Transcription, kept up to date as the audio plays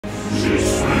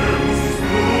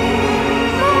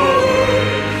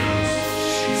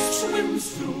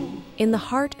In the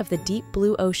heart of the deep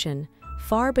blue ocean,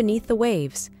 far beneath the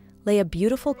waves, lay a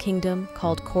beautiful kingdom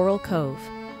called Coral Cove.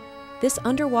 This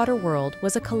underwater world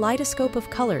was a kaleidoscope of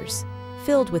colors,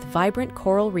 filled with vibrant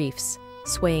coral reefs,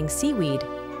 swaying seaweed,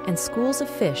 and schools of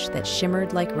fish that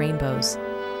shimmered like rainbows.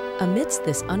 Amidst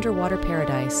this underwater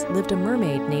paradise lived a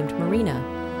mermaid named Marina,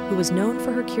 who was known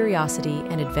for her curiosity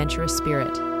and adventurous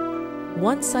spirit.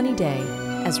 One sunny day,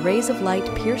 as rays of light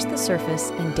pierced the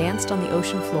surface and danced on the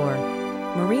ocean floor,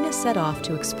 Marina set off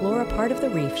to explore a part of the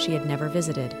reef she had never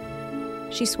visited.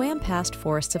 She swam past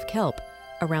forests of kelp,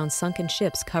 around sunken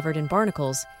ships covered in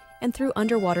barnacles, and through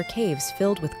underwater caves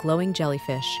filled with glowing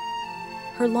jellyfish.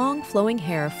 Her long, flowing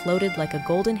hair floated like a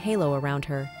golden halo around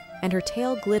her, and her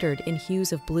tail glittered in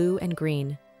hues of blue and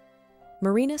green.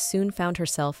 Marina soon found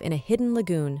herself in a hidden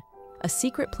lagoon, a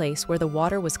secret place where the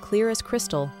water was clear as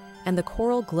crystal and the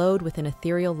coral glowed with an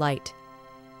ethereal light.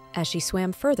 As she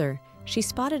swam further, she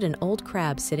spotted an old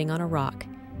crab sitting on a rock,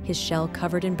 his shell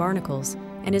covered in barnacles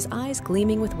and his eyes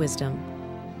gleaming with wisdom.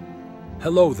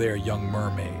 Hello there, young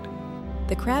mermaid.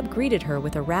 The crab greeted her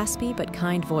with a raspy but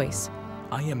kind voice.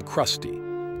 I am Crusty,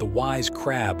 the wise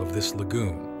crab of this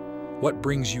lagoon. What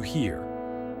brings you here?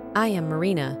 I am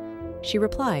Marina, she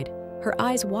replied, her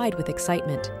eyes wide with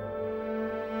excitement.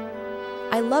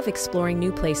 I love exploring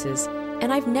new places,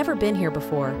 and I've never been here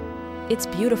before. It's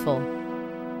beautiful.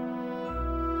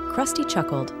 Crusty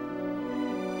chuckled.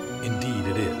 Indeed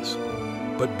it is.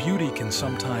 But beauty can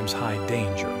sometimes hide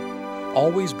danger.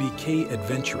 Always be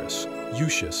adventurous,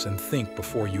 Usious, and think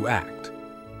before you act.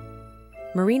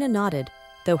 Marina nodded,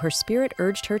 though her spirit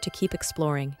urged her to keep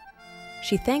exploring.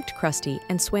 She thanked Crusty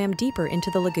and swam deeper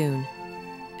into the lagoon.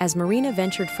 As Marina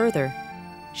ventured further,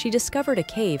 she discovered a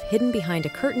cave hidden behind a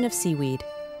curtain of seaweed.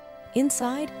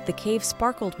 Inside, the cave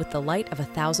sparkled with the light of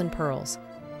 1,000 pearls.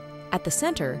 At the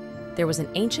center, there was an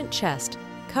ancient chest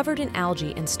covered in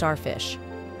algae and starfish.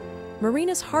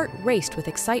 Marina's heart raced with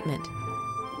excitement.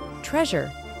 "Treasure!"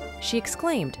 she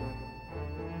exclaimed.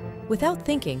 Without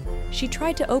thinking, she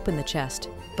tried to open the chest,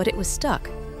 but it was stuck.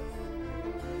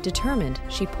 Determined,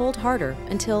 she pulled harder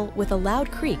until, with a loud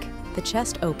creak, the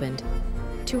chest opened.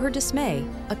 To her dismay,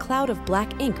 a cloud of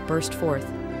black ink burst forth,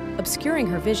 obscuring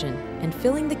her vision and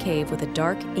filling the cave with a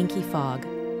dark, inky fog.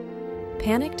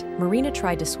 Panicked, Marina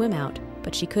tried to swim out,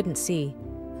 but she couldn't see.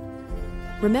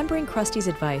 Remembering Crusty's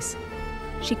advice,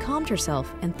 she calmed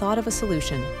herself and thought of a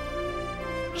solution.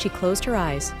 She closed her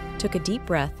eyes, took a deep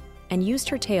breath, and used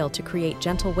her tail to create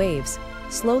gentle waves,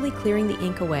 slowly clearing the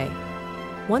ink away.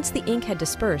 Once the ink had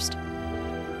dispersed,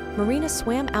 Marina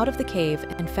swam out of the cave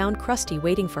and found Crusty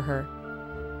waiting for her.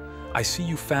 I see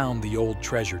you found the old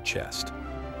treasure chest,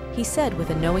 he said with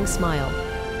a knowing smile.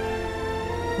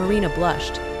 Marina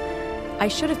blushed. I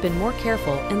should have been more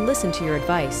careful and listened to your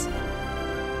advice.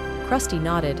 Crusty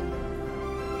nodded.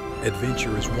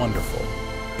 Adventure is wonderful,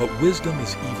 but wisdom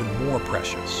is even more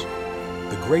precious.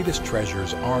 The greatest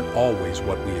treasures aren't always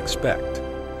what we expect.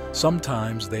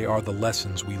 Sometimes they are the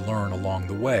lessons we learn along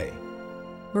the way.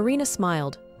 Marina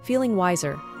smiled, feeling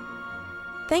wiser.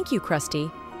 Thank you,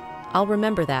 Crusty. I'll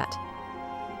remember that.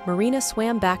 Marina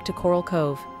swam back to Coral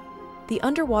Cove, the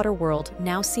underwater world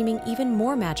now seeming even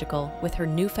more magical with her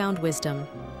newfound wisdom.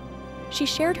 She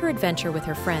shared her adventure with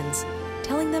her friends,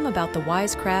 telling them about the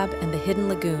wise crab and the hidden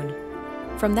lagoon.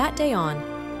 From that day on,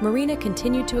 Marina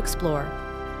continued to explore,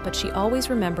 but she always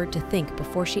remembered to think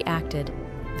before she acted,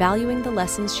 valuing the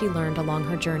lessons she learned along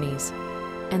her journeys.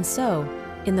 And so,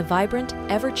 in the vibrant,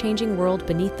 ever-changing world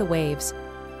beneath the waves,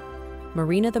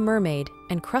 Marina the mermaid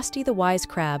and Crusty the wise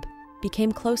crab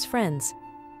became close friends,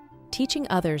 teaching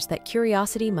others that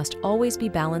curiosity must always be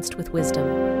balanced with wisdom.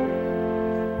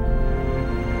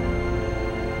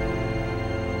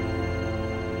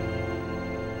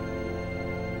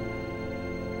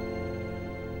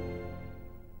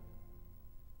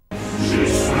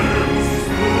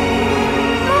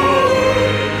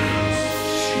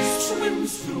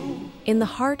 In the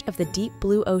heart of the deep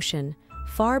blue ocean,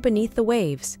 far beneath the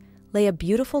waves, lay a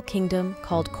beautiful kingdom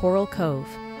called Coral Cove.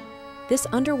 This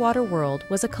underwater world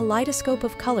was a kaleidoscope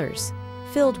of colors,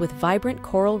 filled with vibrant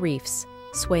coral reefs,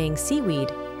 swaying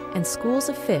seaweed, and schools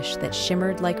of fish that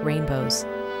shimmered like rainbows.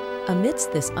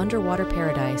 Amidst this underwater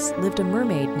paradise lived a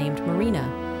mermaid named Marina,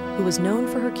 who was known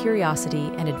for her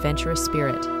curiosity and adventurous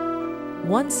spirit.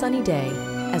 One sunny day,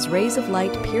 as rays of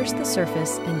light pierced the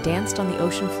surface and danced on the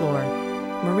ocean floor,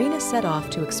 Marina set off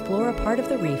to explore a part of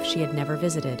the reef she had never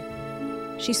visited.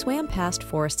 She swam past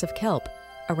forests of kelp,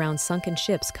 around sunken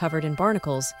ships covered in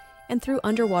barnacles, and through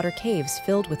underwater caves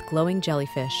filled with glowing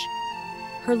jellyfish.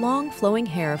 Her long, flowing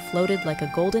hair floated like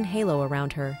a golden halo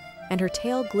around her, and her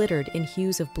tail glittered in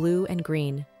hues of blue and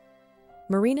green.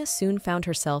 Marina soon found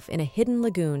herself in a hidden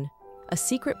lagoon, a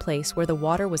secret place where the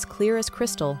water was clear as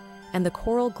crystal and the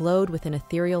coral glowed with an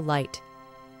ethereal light.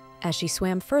 As she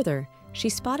swam further, she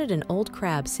spotted an old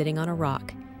crab sitting on a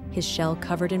rock, his shell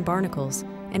covered in barnacles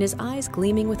and his eyes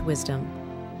gleaming with wisdom.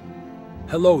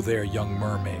 Hello there, young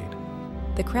mermaid.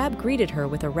 The crab greeted her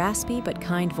with a raspy but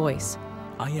kind voice.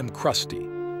 I am Crusty,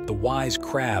 the wise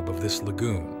crab of this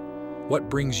lagoon. What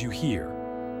brings you here?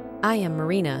 I am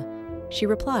Marina, she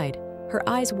replied, her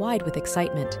eyes wide with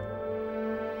excitement.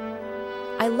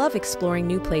 I love exploring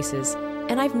new places,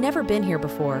 and I've never been here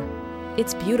before.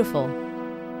 It's beautiful.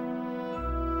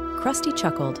 Crusty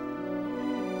chuckled.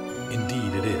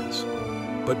 Indeed it is.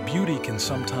 But beauty can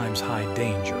sometimes hide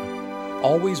danger.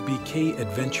 Always be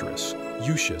adventurous,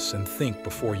 cautious, and think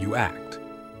before you act.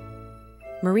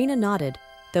 Marina nodded,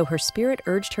 though her spirit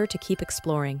urged her to keep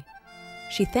exploring.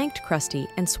 She thanked Crusty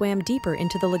and swam deeper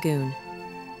into the lagoon.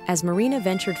 As Marina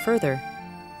ventured further,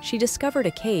 she discovered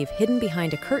a cave hidden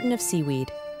behind a curtain of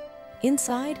seaweed.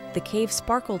 Inside, the cave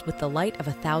sparkled with the light of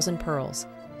 1,000 pearls.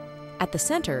 At the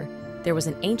center, there was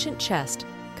an ancient chest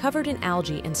covered in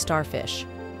algae and starfish.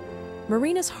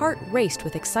 Marina's heart raced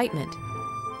with excitement.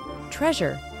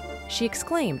 "Treasure!" she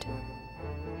exclaimed.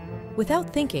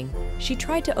 Without thinking, she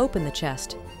tried to open the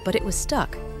chest, but it was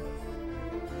stuck.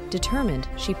 Determined,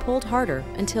 she pulled harder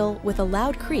until, with a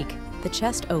loud creak, the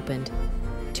chest opened.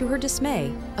 To her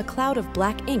dismay, a cloud of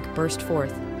black ink burst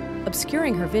forth,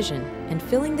 obscuring her vision and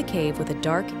filling the cave with a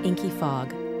dark, inky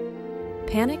fog.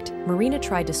 Panicked, Marina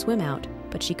tried to swim out,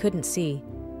 but she couldn't see.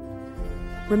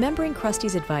 Remembering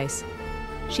Crusty's advice,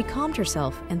 she calmed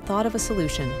herself and thought of a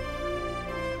solution.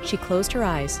 She closed her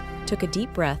eyes, took a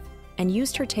deep breath, and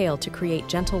used her tail to create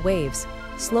gentle waves,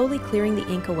 slowly clearing the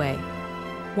ink away.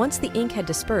 Once the ink had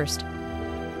dispersed,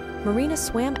 Marina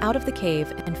swam out of the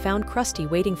cave and found Crusty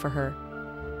waiting for her.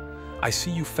 I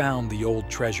see you found the old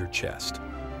treasure chest,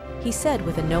 he said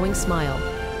with a knowing smile.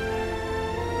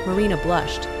 Marina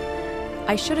blushed.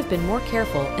 I should have been more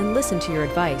careful and listened to your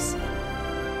advice.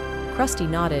 Crusty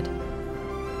nodded.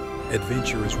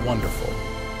 Adventure is wonderful,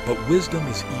 but wisdom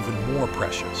is even more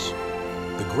precious.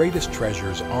 The greatest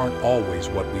treasures aren't always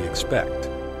what we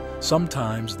expect.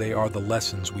 Sometimes they are the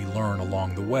lessons we learn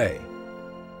along the way.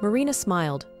 Marina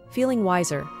smiled, feeling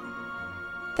wiser.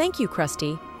 Thank you,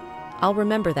 Crusty. I'll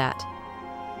remember that.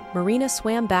 Marina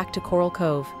swam back to Coral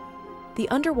Cove, the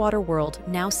underwater world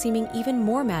now seeming even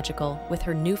more magical with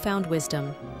her newfound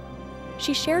wisdom.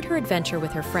 She shared her adventure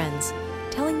with her friends,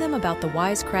 telling them about the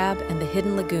wise crab and the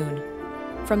hidden lagoon.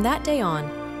 From that day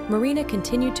on, Marina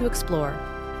continued to explore,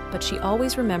 but she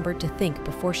always remembered to think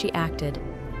before she acted,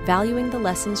 valuing the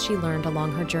lessons she learned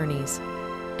along her journeys.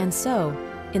 And so,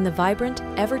 in the vibrant,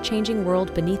 ever-changing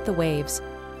world beneath the waves,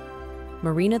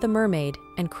 Marina the mermaid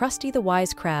and Crusty the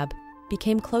wise crab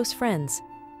became close friends,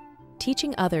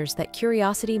 teaching others that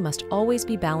curiosity must always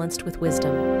be balanced with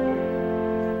wisdom.